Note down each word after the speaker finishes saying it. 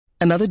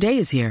Another day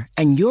is here,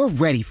 and you're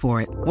ready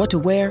for it. What to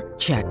wear?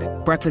 Check.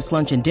 Breakfast,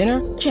 lunch, and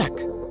dinner? Check.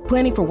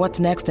 Planning for what's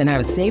next and how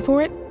to save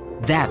for it?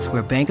 That's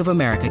where Bank of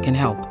America can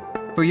help.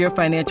 For your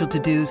financial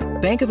to-dos,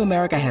 Bank of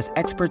America has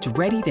experts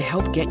ready to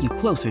help get you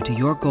closer to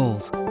your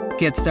goals.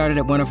 Get started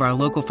at one of our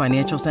local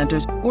financial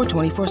centers or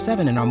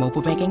 24/7 in our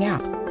mobile banking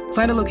app.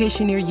 Find a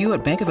location near you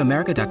at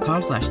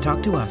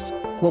bankofamerica.com/talktous.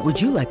 What would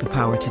you like the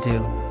power to do?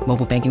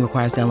 Mobile banking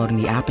requires downloading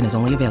the app and is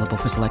only available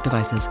for select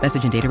devices.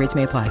 Message and data rates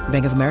may apply.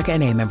 Bank of America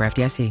N.A., member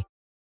FDIC.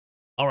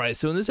 All right,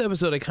 so in this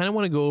episode, I kind of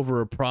want to go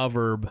over a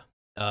proverb.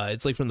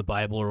 It's like from the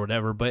Bible or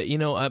whatever, but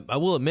I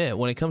will admit,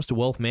 when it comes to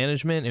wealth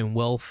management and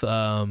wealth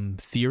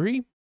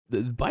theory,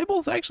 the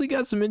Bible's actually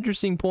got some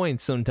interesting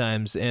points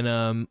sometimes. And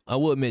I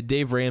will admit,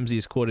 Dave Ramsey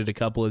has quoted a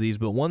couple of these,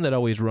 but one that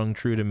always rung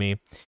true to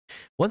me,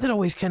 one that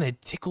always kind of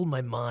tickled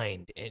my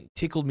mind and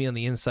tickled me on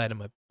the inside of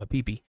my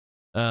pee-pee,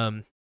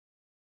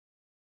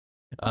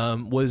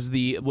 was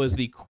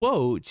the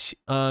quote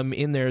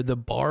in there: "The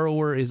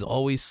borrower is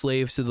always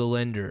slave to the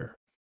lender."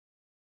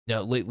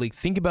 Now, like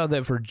think about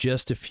that for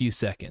just a few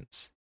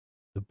seconds.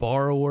 The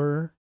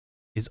borrower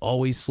is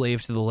always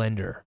slave to the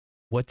lender.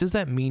 What does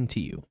that mean to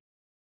you?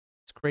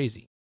 It's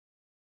crazy.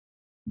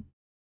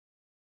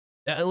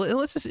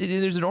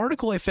 There's an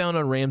article I found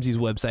on Ramsey's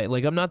website.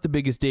 Like, I'm not the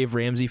biggest Dave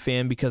Ramsey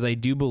fan because I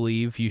do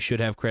believe you should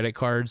have credit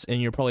cards.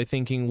 And you're probably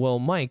thinking, well,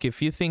 Mike, if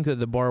you think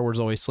that the borrower is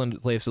always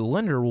slave to the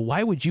lender, well,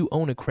 why would you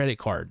own a credit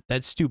card?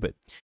 That's stupid.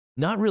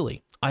 Not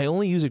really. I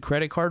only use a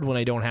credit card when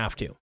I don't have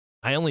to.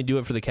 I only do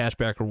it for the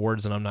cashback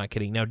rewards, and I'm not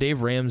kidding. Now,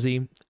 Dave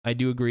Ramsey, I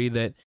do agree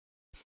that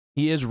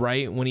he is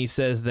right when he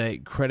says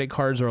that credit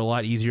cards are a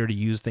lot easier to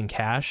use than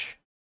cash.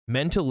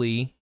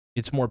 Mentally,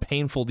 it's more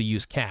painful to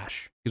use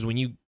cash because when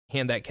you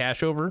hand that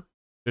cash over,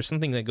 there's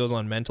something that goes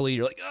on mentally.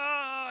 You're like,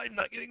 I'm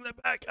not getting that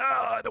back.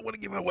 I don't want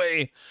to give it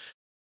away.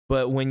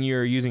 But when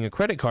you're using a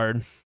credit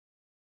card,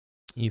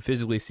 you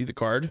physically see the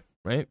card,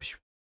 right?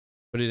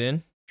 Put it in,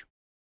 and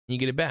you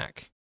get it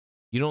back.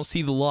 You don't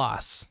see the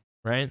loss,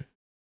 right?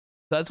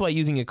 That's why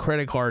using a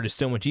credit card is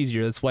so much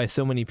easier. That's why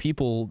so many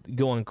people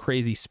go on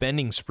crazy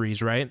spending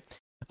sprees, right?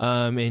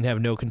 And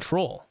have no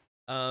control.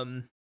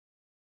 Somebody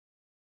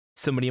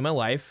in my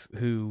life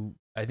who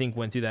I think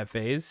went through that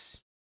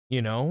phase, a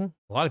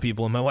lot of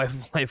people in my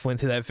life went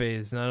through that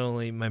phase. Not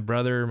only my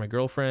brother, my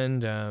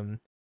girlfriend,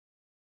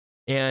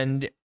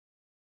 and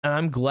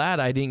I'm glad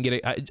I didn't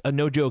get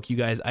no joke, you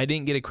guys. I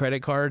didn't get a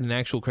credit card, an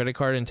actual credit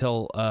card,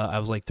 until I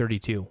was like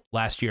 32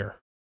 last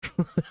year.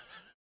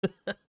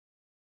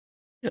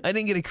 I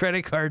didn't get a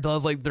credit card until I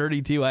was like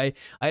 32. I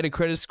had a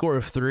credit score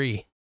of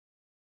 3.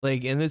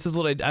 And this is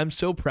what I'm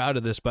so proud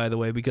of this, by the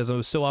way, because I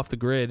was so off the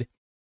grid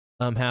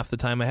half the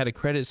time. I had a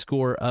credit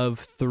score of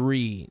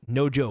 3.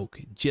 No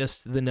joke,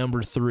 just the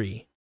number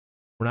 3.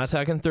 We're not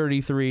talking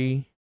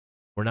 33.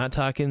 We're not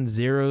talking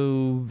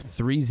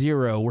 030.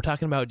 We're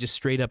talking about just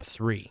straight up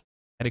 3. I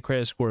had a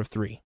credit score of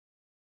 3.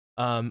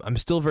 I'm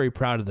still very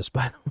proud of this,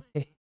 by the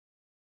way.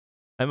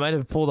 I might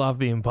have pulled off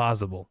the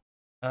impossible.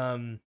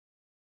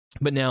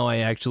 But now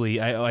I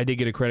did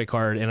get a credit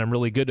card, and I'm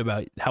really good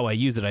about how I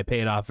use it. I pay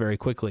it off very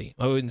quickly.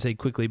 I wouldn't say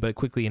quickly, but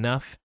quickly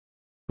enough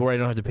where I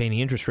don't have to pay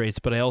any interest rates,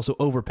 but I also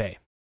overpay.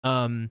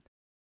 And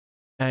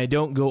I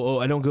don't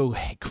go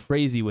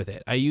crazy with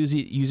it. I use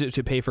it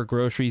to pay for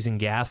groceries and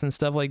gas and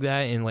stuff like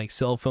that, and like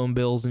cell phone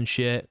bills and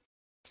shit.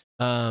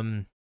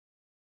 But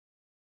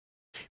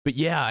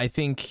yeah, I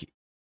think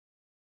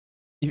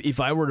if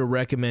I were to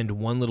recommend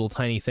one little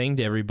tiny thing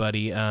to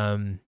everybody,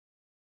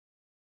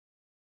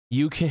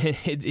 you can.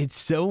 It's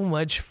so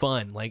much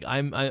fun. Like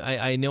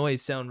I know I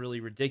sound really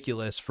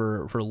ridiculous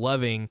for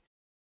loving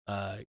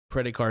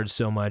credit cards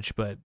so much,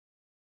 but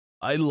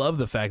I love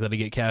the fact that I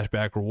get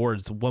cashback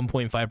rewards,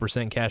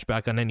 1.5% cash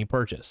back on any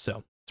purchase.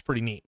 So it's pretty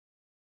neat.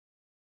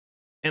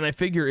 And I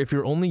figure if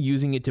you're only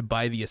using it to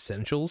buy the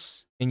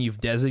essentials and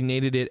you've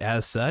designated it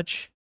as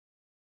such,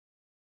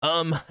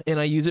 and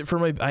I use it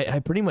for I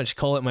pretty much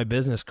call it my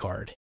business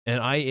card. And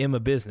I am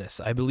a business.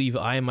 I believe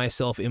I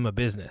myself am a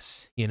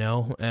business,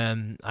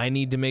 and I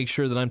need to make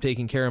sure that I'm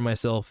taking care of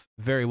myself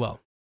very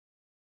well.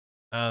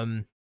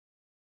 But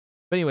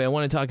anyway, I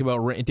want to talk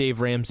about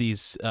Dave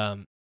Ramsey's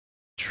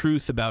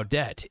truth about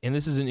debt. And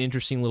this is an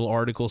interesting little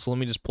article, so let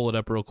me just pull it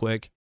up real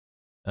quick.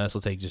 This will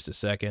take just a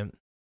second.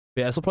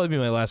 But yeah, this will probably be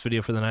my last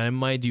video for the night. I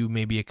might do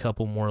maybe a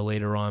couple more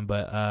later on,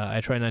 but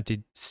I try not to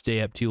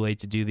stay up too late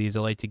to do these. I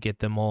like to get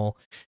them all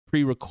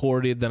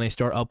pre-recorded, then I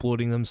start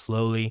uploading them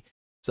slowly.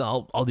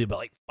 So I'll do about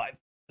like 5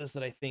 videos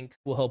that I think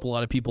will help a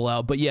lot of people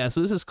out. But yeah,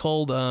 so this is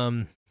called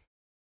on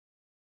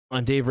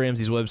Dave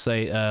Ramsey's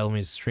website. Let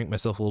me just shrink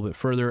myself a little bit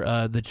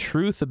further. The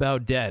Truth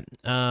About Debt.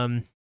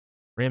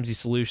 Ramsey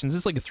Solutions. This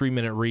is like a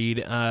 3-minute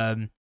read.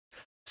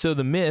 So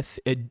the myth,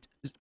 and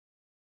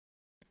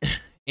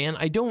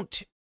I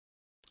don't.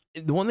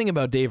 The one thing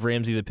about Dave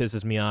Ramsey that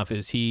pisses me off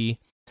is he's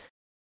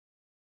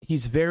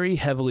very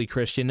heavily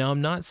Christian. Now,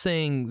 I'm not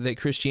saying that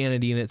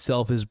Christianity in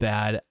itself is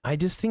bad. I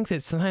just think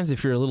that sometimes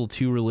if you're a little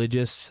too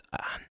religious,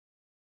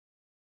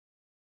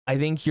 I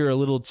think you're a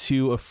little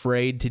too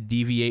afraid to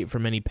deviate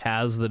from any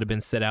paths that have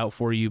been set out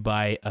for you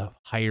by a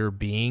higher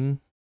being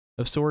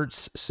of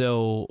sorts.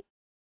 So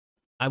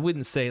I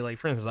wouldn't say, like,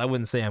 for instance, I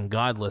wouldn't say I'm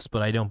godless,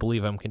 but I don't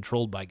believe I'm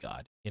controlled by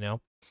God, you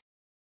know?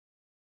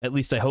 At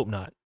least I hope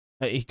not.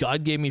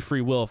 God gave me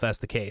free will if that's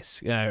the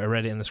case. I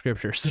read it in the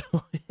scripture. So,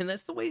 and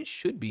that's the way it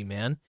should be,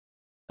 man.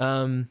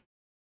 And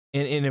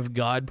if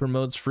God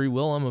promotes free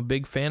will, I'm a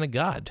big fan of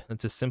God.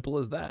 It's as simple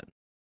as that.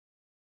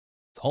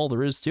 That's all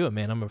there is to it,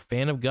 man. I'm a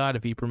fan of God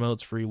if he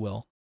promotes free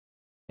will.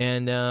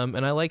 And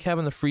I like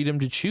having the freedom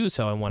to choose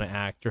how I want to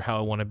act or how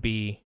I want to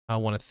be, how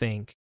I want to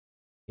think,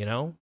 you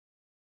know?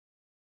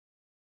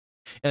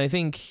 And I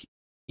think,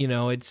 you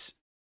know, it's,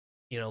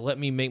 you know, let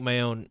me make my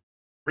own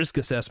risk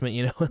assessment,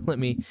 you know, and let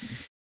me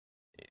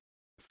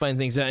find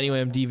things out. Anyway,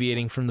 I'm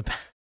deviating from the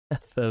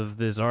path of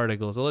this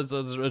article. So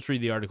let's read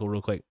the article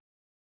real quick.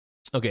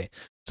 Okay.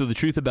 So the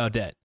truth about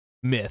debt.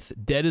 Myth.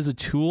 Debt is a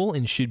tool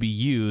and should be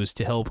used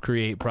to help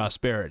create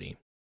prosperity.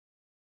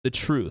 The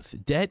truth.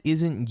 Debt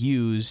isn't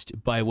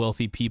used by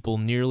wealthy people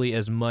nearly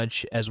as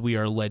much as we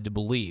are led to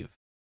believe.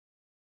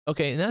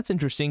 Okay, and that's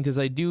interesting because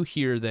I do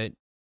hear that,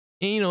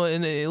 you know,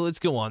 and let's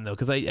go on though,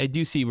 because I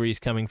do see where he's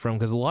coming from,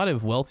 because a lot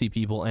of wealthy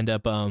people end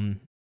up,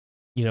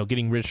 you know,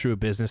 getting rich through a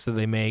business that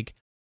they make,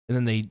 and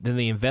then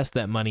they invest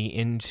that money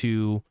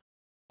into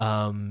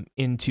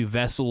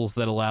vessels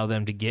that allow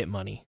them to get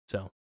money.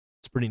 So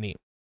it's pretty neat.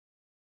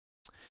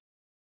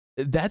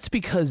 That's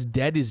because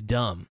debt is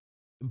dumb,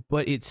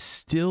 but it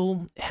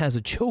still has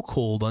a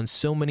chokehold on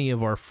so many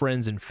of our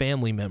friends and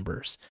family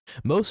members.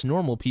 Most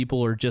normal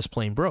people are just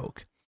plain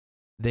broke.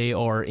 They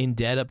are in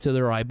debt up to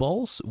their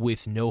eyeballs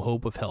with no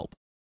hope of help.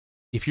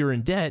 If you're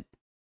in debt,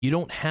 you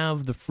don't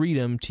have the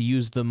freedom to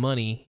use the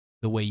money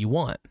the way you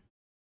want.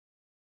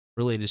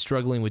 Related,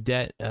 struggling with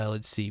debt,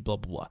 let's see, blah,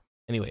 blah, blah.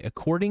 Anyway,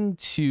 according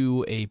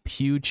to a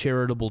Pew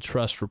Charitable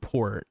Trust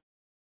report,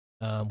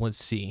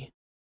 let's see,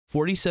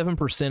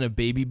 47% of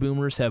baby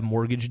boomers have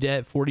mortgage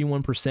debt,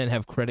 41%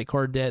 have credit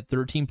card debt,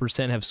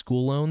 13% have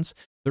school loans,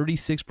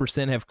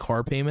 36% have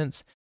car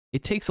payments.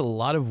 It takes a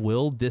lot of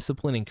will,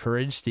 discipline, and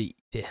courage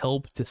to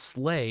help to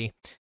slay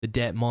the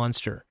debt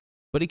monster,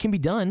 but it can be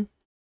done.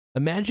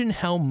 Imagine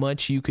how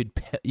much you could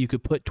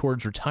put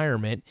towards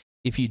retirement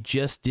if you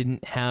just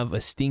didn't have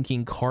a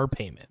stinking car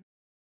payment.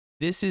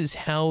 This is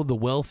how the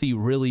wealthy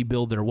really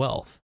build their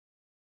wealth.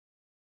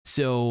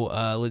 So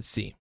let's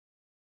see.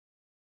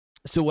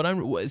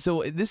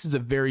 So this is a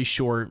very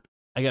short,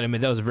 I gotta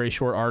admit, that was a very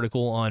short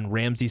article on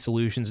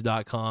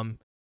RamseySolutions.com.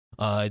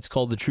 It's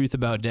called The Truth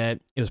About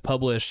Debt. It was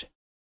published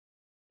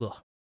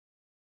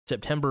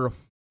September,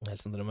 I had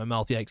something in my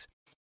mouth, yikes.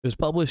 It was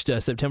published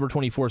September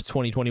 24th,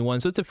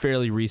 2021, so it's a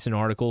fairly recent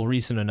article,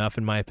 recent enough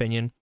in my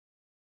opinion.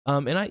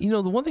 And I, you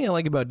know, the one thing I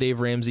like about Dave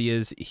Ramsey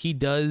is he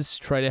does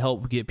try to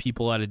help get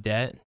people out of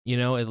debt, you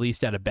know, at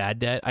least out of bad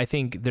debt. I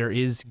think there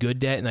is good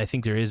debt and I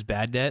think there is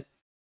bad debt.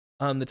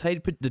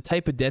 The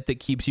type of debt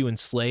that keeps you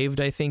enslaved,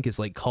 I think, is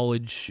like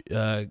college,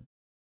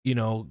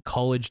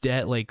 college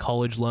debt, like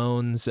college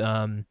loans.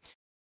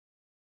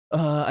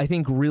 I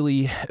think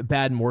really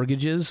bad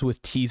mortgages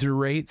with teaser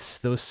rates,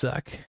 those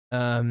suck.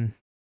 And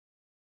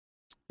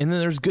then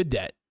there's good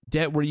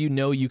debt where you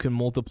know you can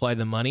multiply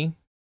the money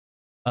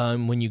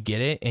when you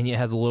get it, and it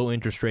has a low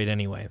interest rate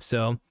anyway.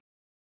 So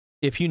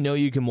if you know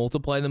you can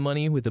multiply the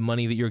money with the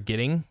money that you're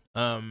getting,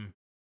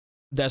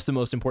 that's the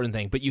most important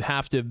thing. But you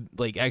have to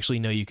like actually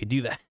know you can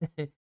do that.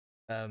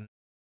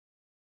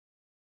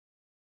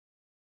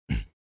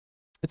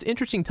 It's an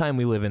interesting time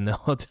we live in, though,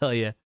 I'll tell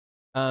you.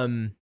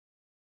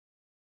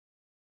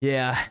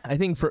 Yeah, I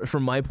think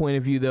from my point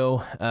of view,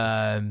 though,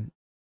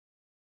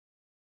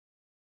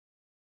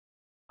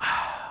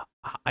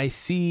 I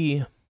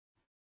see,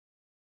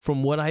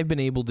 from what I've been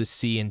able to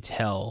see and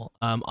tell,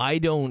 I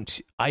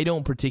don't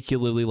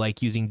particularly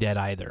like using debt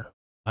either.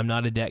 I'm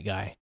not a debt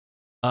guy.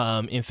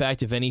 In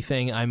fact, if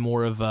anything, I'm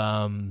more of,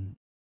 my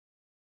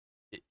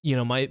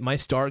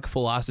stark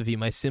philosophy,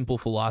 my simple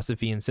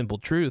philosophy and simple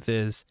truth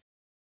is,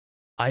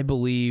 I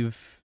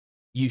believe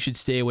you should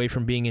stay away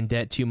from being in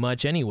debt too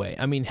much anyway.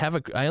 I mean,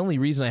 only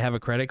reason I have a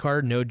credit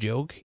card, no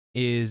joke,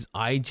 is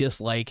I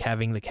just like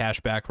having the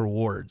cashback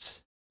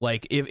rewards.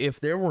 Like if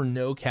there were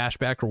no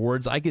cashback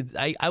rewards,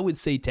 I would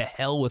say to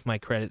hell with my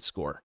credit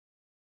score.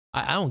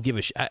 I don't give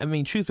a shit. I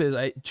mean, truth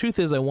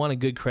is I want a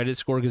good credit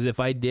score, because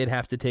if I did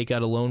have to take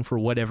out a loan for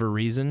whatever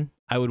reason,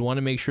 I would want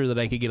to make sure that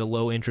I could get a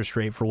low interest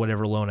rate for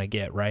whatever loan I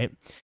get, right?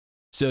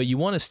 So you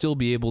want to still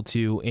be able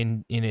to,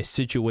 in a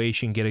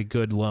situation, get a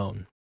good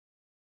loan.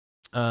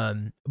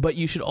 But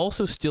you should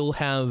also still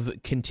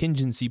have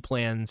contingency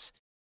plans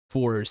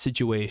for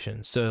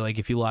situations. So like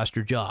if you lost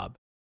your job,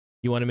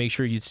 you want to make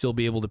sure you'd still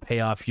be able to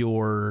pay off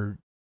your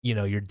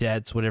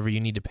debts, whatever you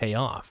need to pay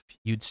off.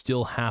 You'd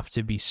still have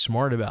to be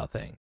smart about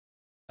things.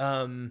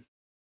 So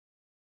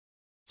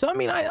I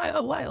mean,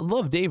 I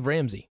love Dave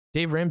Ramsey.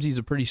 Dave Ramsey's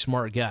a pretty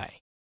smart guy.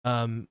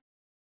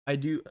 I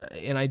do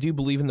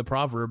believe in the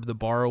proverb, the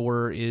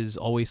borrower is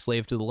always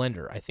slave to the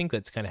lender. I think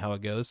that's kind of how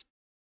it goes.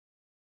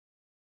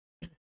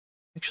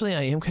 Actually,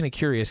 I am kind of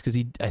curious because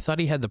I thought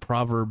he had the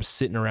Proverbs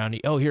sitting around.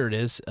 Oh, here it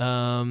is.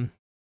 Yeah,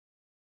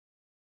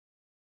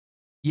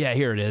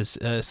 here it is.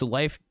 So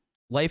life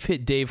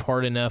hit Dave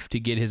hard enough to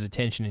get his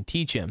attention and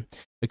teach him.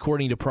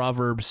 According to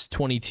Proverbs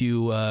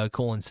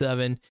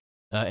 22:7,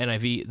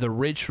 NIV, the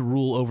rich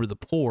rule over the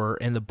poor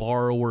and the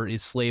borrower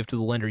is slave to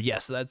the lender.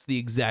 Yes, that's the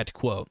exact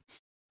quote.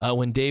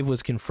 When Dave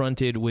was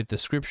confronted with the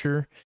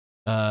scripture,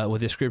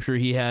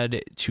 he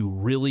had to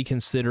really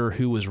consider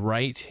who was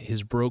right: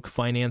 his broke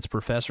finance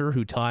professor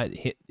who taught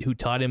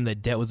him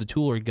that debt was a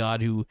tool, or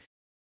God who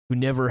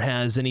never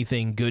has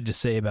anything good to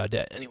say about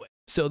debt. Anyway,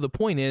 so the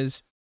point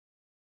is,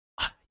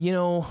 I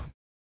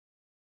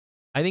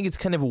think it's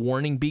kind of a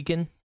warning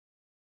beacon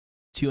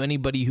to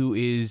anybody who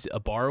is a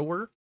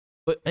borrower,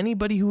 but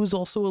anybody who is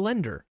also a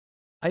lender.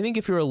 I think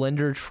if you're a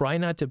lender, try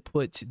not to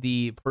put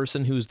the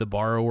person who's the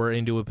borrower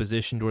into a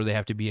position where they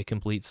have to be a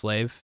complete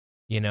slave,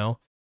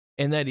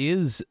 And that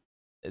is,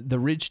 the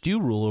rich do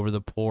rule over the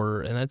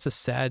poor, and it's a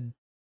sad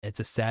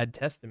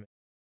testament.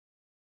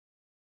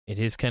 It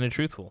is kind of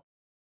truthful.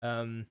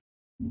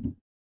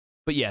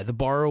 But yeah, the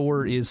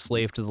borrower is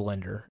slave to the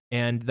lender.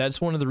 And that's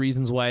one of the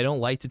reasons why I don't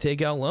like to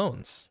take out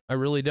loans. I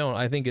really don't.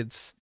 I think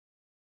it's,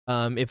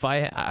 if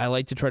I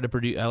like to try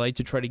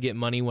to get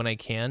money when I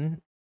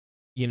can,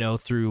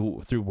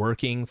 through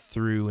working,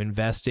 through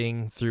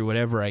investing, through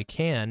whatever I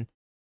can.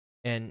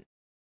 And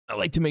I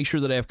like to make sure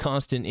that I have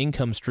constant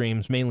income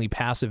streams, mainly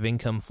passive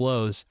income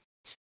flows.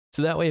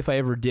 So that way, if I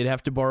ever did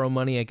have to borrow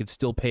money, I could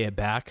still pay it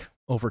back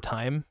over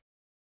time.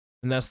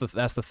 And that's the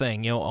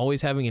thing,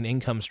 always having an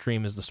income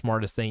stream is the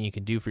smartest thing you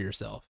can do for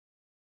yourself.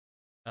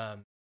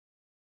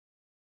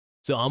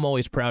 So I'm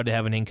always proud to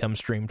have an income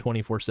stream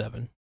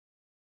 24/7.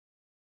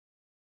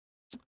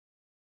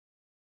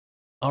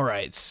 All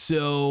right.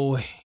 So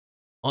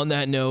on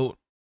that note,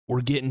 we're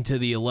getting to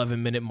the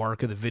 11-minute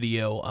mark of the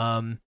video.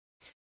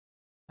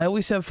 I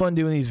always have fun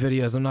doing these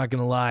videos. I'm not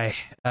going to lie.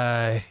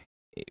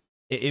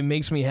 It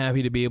makes me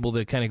happy to be able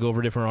to kind of go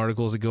over different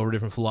articles and go over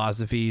different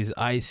philosophies.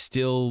 I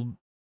still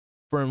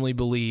firmly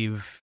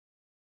believe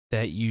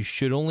that you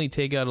should only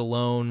take out a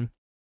loan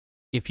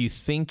if you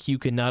think you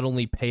can not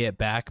only pay it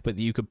back, but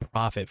that you could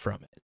profit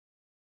from it.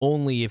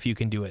 Only if you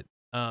can do it.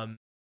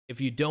 If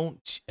you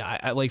don't,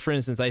 like for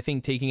instance, I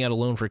think taking out a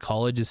loan for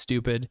college is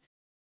stupid.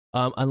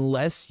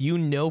 Unless you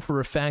know for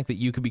a fact that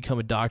you could become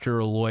a doctor or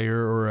a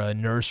lawyer or a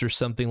nurse or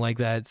something like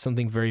that,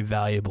 something very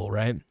valuable,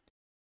 right?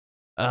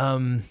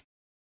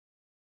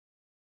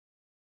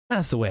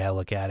 That's the way I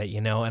look at it,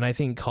 and I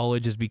think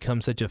college has become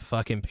such a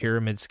fucking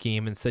pyramid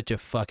scheme and such a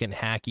fucking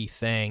hacky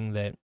thing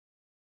that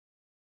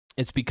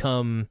it's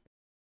become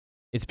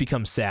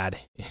sad.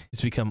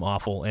 It's become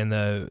awful. And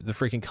the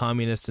freaking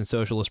communists and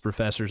socialist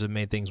professors have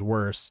made things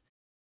worse.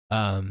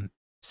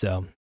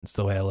 So that's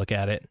the way I look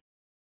at it.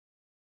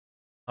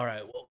 All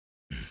right, well,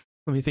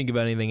 let me think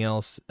about anything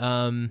else.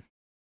 But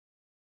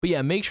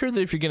yeah, make sure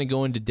that if you're going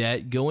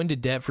to go into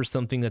debt for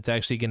something that's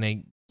actually going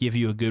to give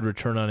you a good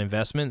return on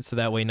investment. So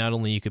that way, not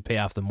only you could pay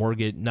off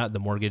not the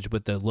mortgage,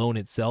 but the loan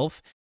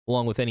itself,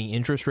 along with any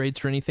interest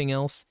rates or anything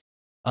else.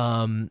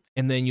 And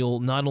then you'll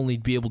not only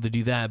be able to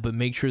do that, but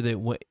make sure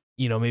that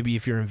maybe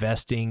if you're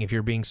investing, if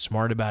you're being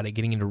smart about it,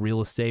 getting into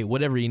real estate,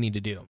 whatever you need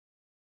to do.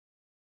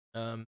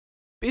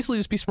 Basically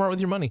just be smart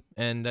with your money.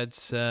 And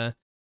that's,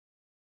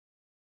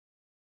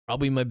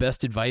 probably my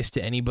best advice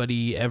to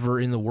anybody ever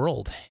in the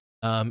world.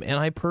 And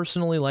I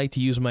personally like to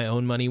use my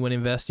own money when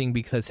investing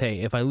because,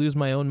 hey, if I lose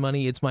my own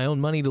money, it's my own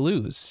money to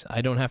lose.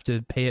 I don't have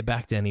to pay it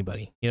back to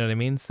anybody. You know what I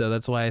mean? So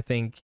that's why I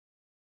think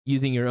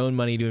using your own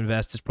money to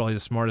invest is probably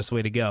the smartest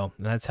way to go.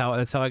 And that's how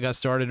I got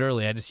started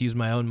early. I just used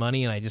my own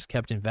money and I just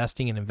kept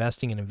investing and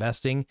investing and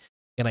investing.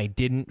 And I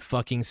didn't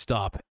fucking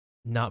stop.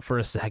 Not for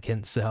a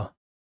second. So,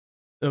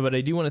 but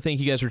I do want to thank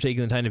you guys for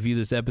taking the time to view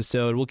this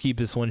episode. We'll keep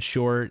this one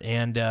short.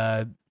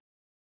 And,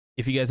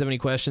 if you guys have any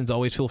questions,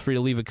 always feel free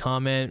to leave a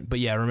comment. But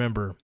yeah,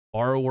 remember,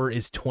 borrower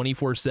is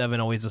 24/7,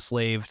 always a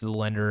slave to the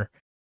lender.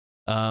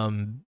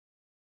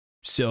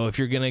 So if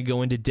you're going to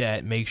go into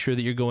debt, make sure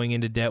that you're going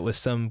into debt with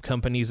some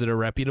companies that are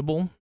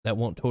reputable, that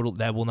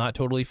will not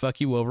totally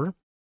fuck you over.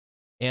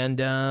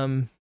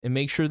 And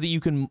make sure that you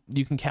can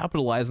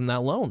capitalize on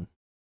that loan,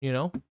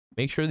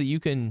 make sure that you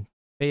can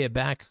pay it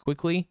back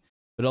quickly,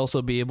 but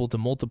also be able to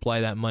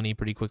multiply that money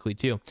pretty quickly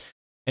too.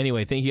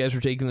 Anyway, thank you guys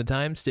for taking the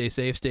time. Stay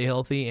safe, stay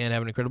healthy, and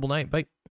have an incredible night. Bye.